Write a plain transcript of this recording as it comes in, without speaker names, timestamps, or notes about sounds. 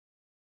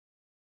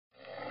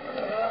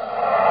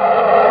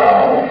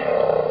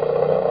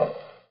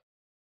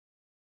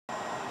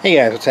Hey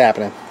guys, what's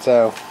happening?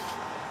 So,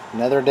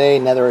 another day,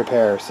 another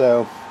repair.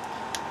 So,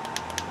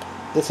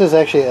 this is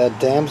actually a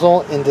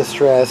Damsel in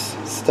distress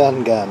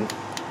stun gun,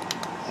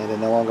 and it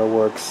no longer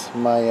works.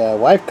 My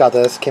wife got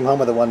this, came home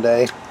with it one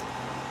day.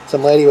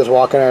 Some lady was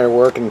walking out of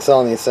work and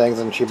selling these things,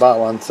 and she bought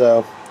one.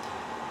 So,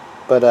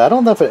 but I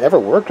don't know if it ever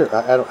worked, or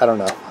I don't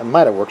know. It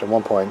might have worked at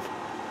one point.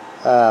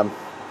 But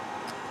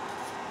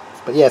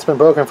yeah, it's been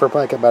broken for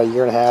like about a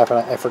year and a half, and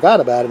I forgot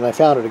about it, and I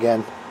found it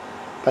again.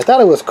 I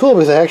thought it was cool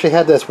because I actually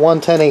had this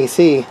 110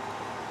 AC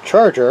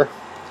charger,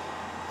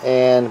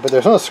 but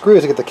there's no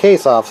screws to get the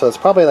case off, so it's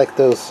probably like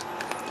those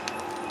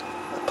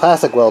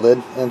plastic welded,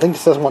 and I think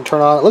this doesn't want to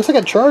turn on. It looks like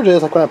it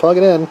charges, like when I plug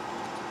it in.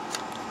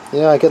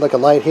 You know, I get like a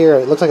light here,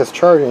 it looks like it's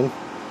charging,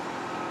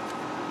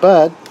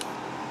 but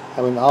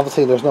I mean,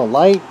 obviously there's no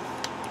light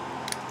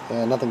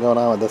and nothing going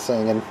on with this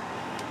thing, and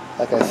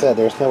like I said,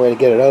 there's no way to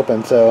get it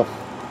open, so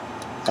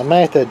I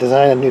might have to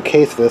design a new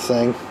case for this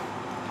thing.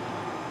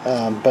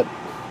 But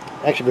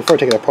actually, before I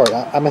take it apart,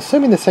 I'm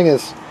assuming this thing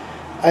is...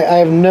 I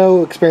have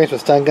no experience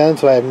with stun guns,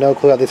 so I have no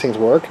clue how these things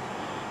work.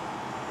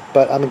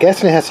 But I'm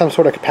guessing it has some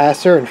sort of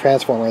capacitor and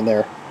transformer in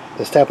there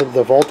to step with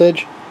the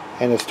voltage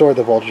and to store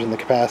the voltage in the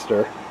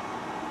capacitor.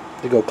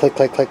 You go click,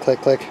 click, click,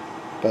 click, click.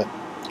 But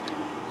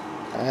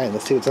alright,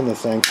 let's see what's in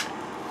this thing.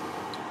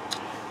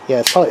 Yeah,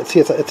 it's probably... See,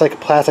 it's like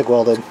plastic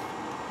welded.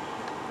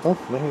 Oh,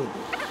 maybe...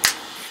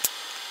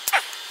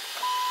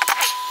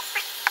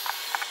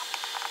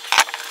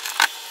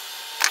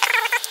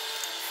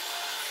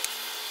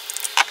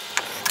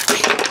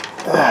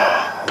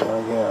 There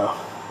we go.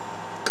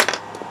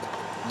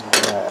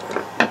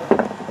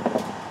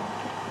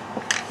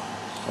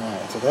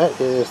 Alright, so that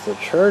is the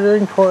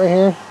charging port right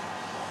here.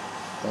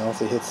 It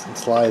also hits and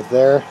slides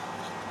there.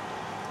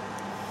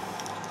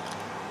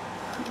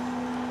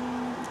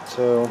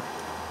 So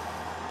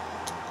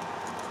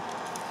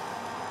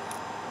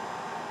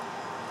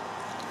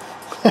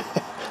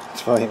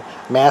it's funny.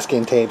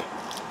 Masking tape.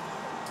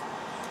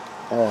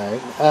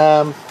 Alright.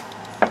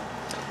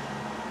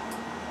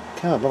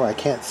 Kind of bummer, I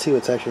can't see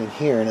what's actually in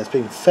here, and it's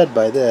being fed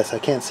by this. I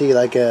can't see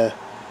like a...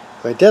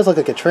 It does look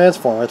like a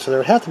transformer, so there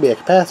would have to be a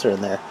capacitor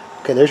in there.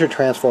 Okay, there's your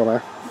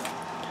transformer.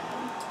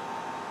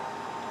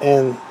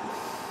 And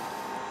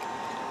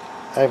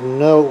I have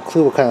no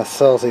clue what kind of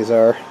cells these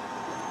are.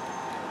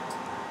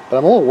 But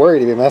I'm a little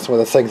worried to be messing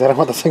with this thing, because I don't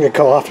want this thing to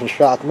go off and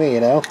shock me, you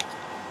know?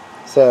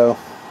 So...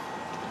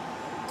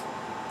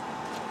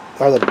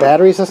 Are the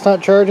batteries just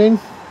not charging?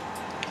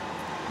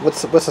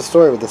 What's the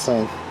story with this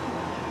thing?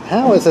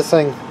 How is this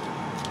thing...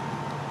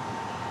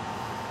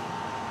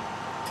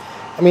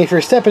 I mean, if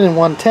you're stepping in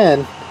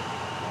 110,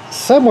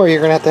 somewhere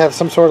you're going to have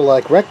some sort of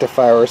like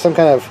rectifier or some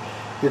kind of...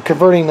 You're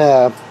converting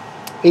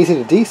AC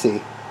to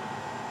DC.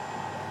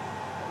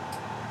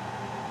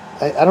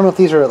 I don't know if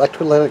these are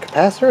electrolytic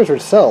capacitors or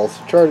cells.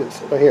 Charges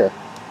right here.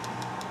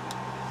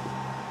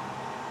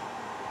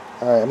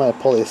 Alright, I'm going to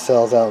pull these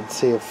cells out and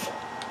see if...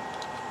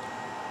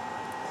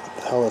 What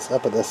the hell is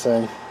up with this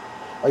thing?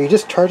 Are you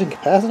just charging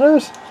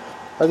capacitors?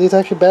 Are these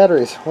actually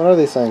batteries? What are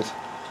these things?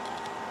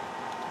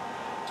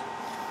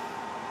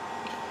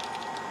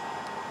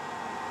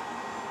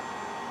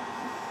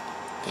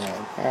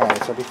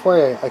 Alright, so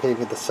before I can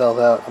get the cells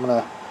out, I'm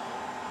going to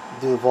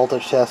do a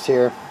voltage test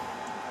here.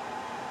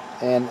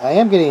 And I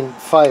am getting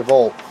 5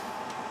 volt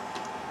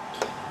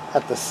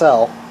at the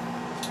cell.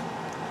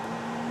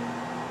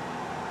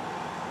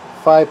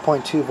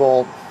 5.2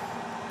 volt.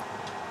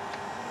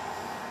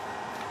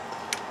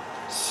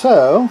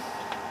 So,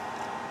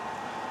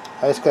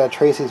 I just gotta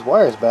trace these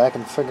wires back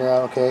and figure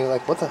out, okay,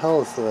 like what the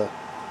hell is the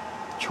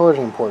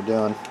charging port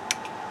doing?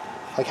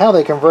 Like how are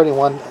they converting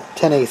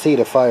 110 AC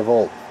to 5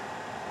 volt?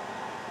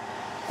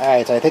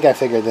 Alright, so I think I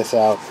figured this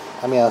out.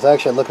 I mean, I was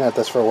actually looking at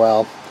this for a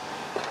while.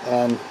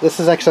 And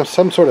this is actually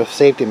some sort of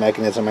safety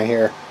mechanism right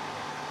here.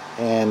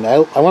 And I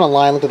went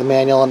online, looked at the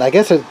manual, and I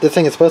guess this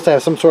thing is supposed to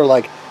have some sort of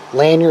like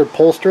lanyard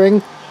pull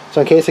string.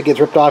 So in case it gets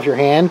ripped off your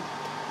hand,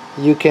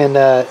 you can,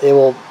 it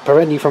will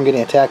prevent you from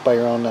getting attacked by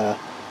your own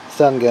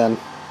stun gun.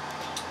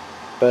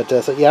 But,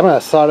 so yeah, I'm going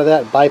to solder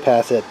that and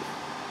bypass it.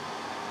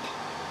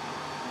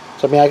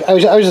 So I mean, I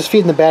was just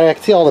feeding the battery. I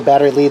could see all the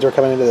battery leads were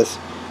coming into this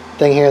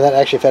thing here. That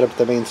actually fed up to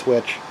the main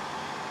switch.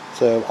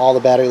 So all the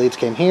battery leads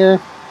came here.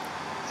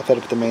 I fed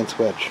up to the main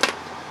switch.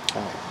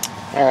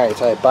 Alright,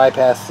 so I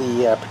bypassed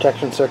the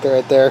protection circuit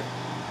right there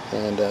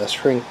and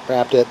shrink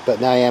wrapped it,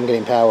 but now I am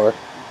getting power.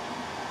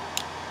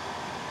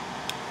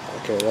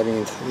 Okay, that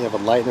means you have a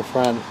light in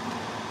front,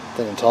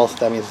 then it's also,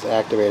 that means it's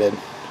activated.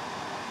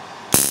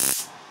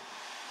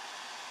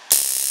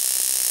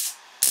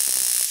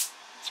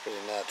 It's pretty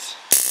nuts.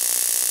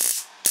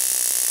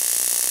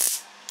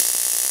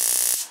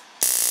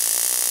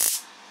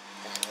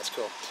 Alright, that's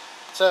cool.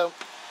 So,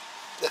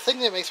 the thing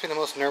that makes me the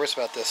most nervous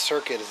about this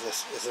circuit is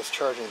this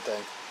charging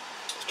thing.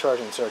 This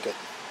charging circuit.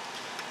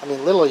 I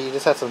mean, literally, you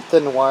just have some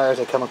thin wires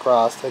that come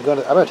across. I'm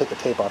going to take the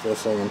tape off of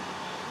this thing and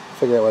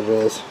figure out what it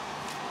is.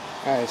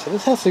 Alright, so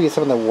this has to be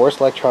some of the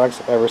worst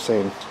electronics I've ever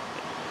seen.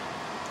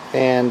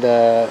 And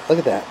look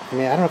at that. I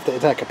mean, I don't know if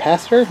is that a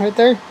capacitor right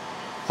there?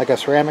 Like a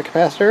ceramic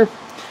capacitor?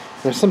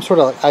 There's some sort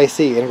of like IC,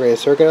 integrated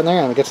circuit in there,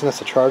 and I'm guessing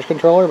that's a charge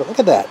controller, but look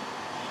at that.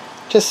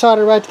 Just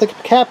soldered right to the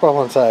cap on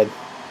one side.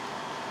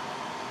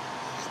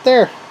 Right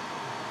there.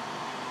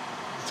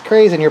 It's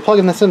crazy, and you're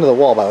plugging this into the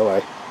wall, by the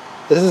way.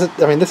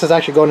 This is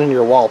actually going into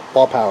your wall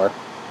power.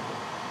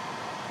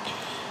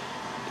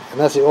 And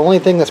that's the only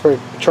thing that's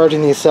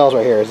charging these cells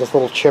right here, is this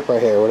little chip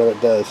right here, whatever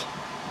it does.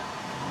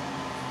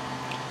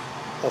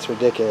 That's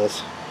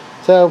ridiculous.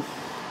 So,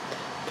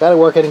 got it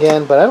working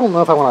again, but I don't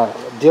know if I want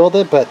to deal with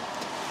it, but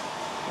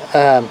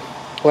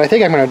what I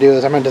think I'm going to do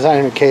is I'm going to design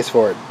a new case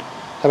for it.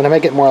 I'm going to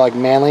make it more like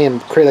manly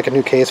and create like a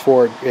new case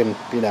for it and,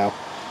 you know,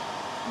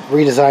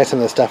 redesign some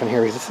of the stuff in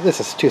here because this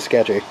is too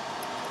sketchy.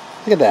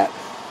 Look at that.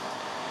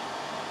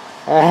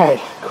 Alright,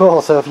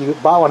 cool. So if you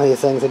bought one of these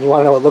things and you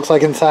want to know what it looks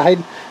like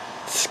inside,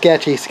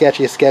 sketchy,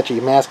 sketchy, sketchy.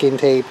 Masking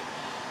tape,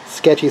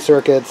 sketchy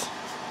circuits,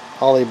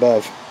 all the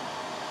above.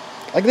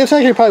 Like, this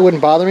actually probably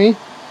wouldn't bother me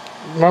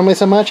normally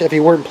so much if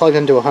you weren't plugged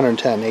into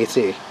 110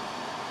 AC.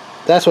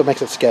 That's what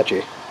makes it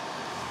sketchy.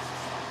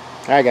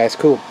 Alright guys,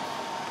 cool.